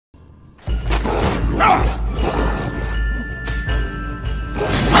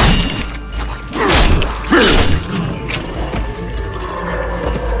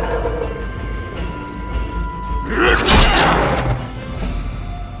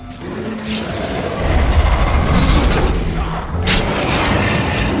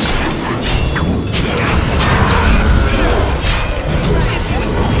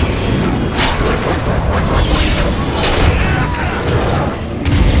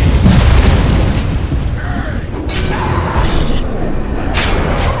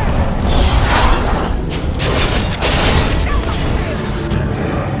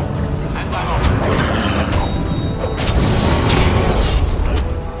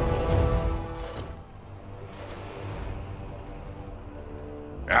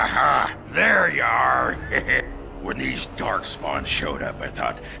Aha! There you are! When these darkspawn showed up, I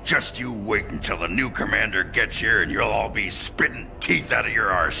thought, just you wait until the new commander gets here and you'll all be spitting teeth out of your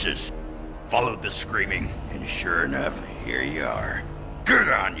arses. Followed the screaming, and sure enough, here you are. Good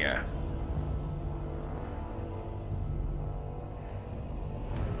on ya!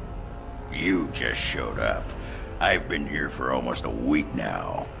 You just showed up. I've been here for almost a week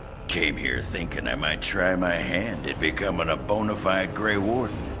now. Came here thinking I might try my hand at becoming a bona fide Grey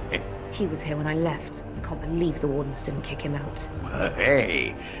Warden. He was here when I left. I can't believe the Wardens didn't kick him out. Well,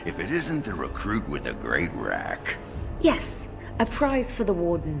 hey, if it isn't the recruit with a great rack. Yes, a prize for the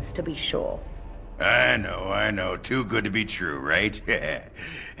Wardens, to be sure. I know. Too good to be true, right?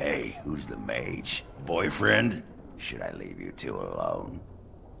 Hey, who's the mage? Boyfriend? Should I leave you two alone?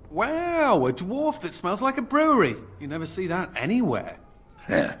 Wow, a dwarf that smells like a brewery. You never see that anywhere.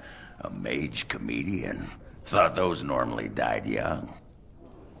 A mage comedian. Thought those normally died young.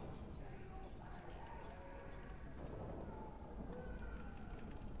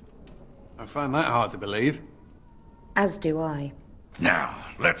 I find that hard to believe. As do I. Now,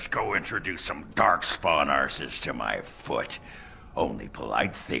 let's go introduce some darkspawn arses to my foot. Only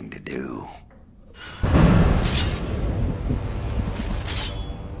polite thing to do.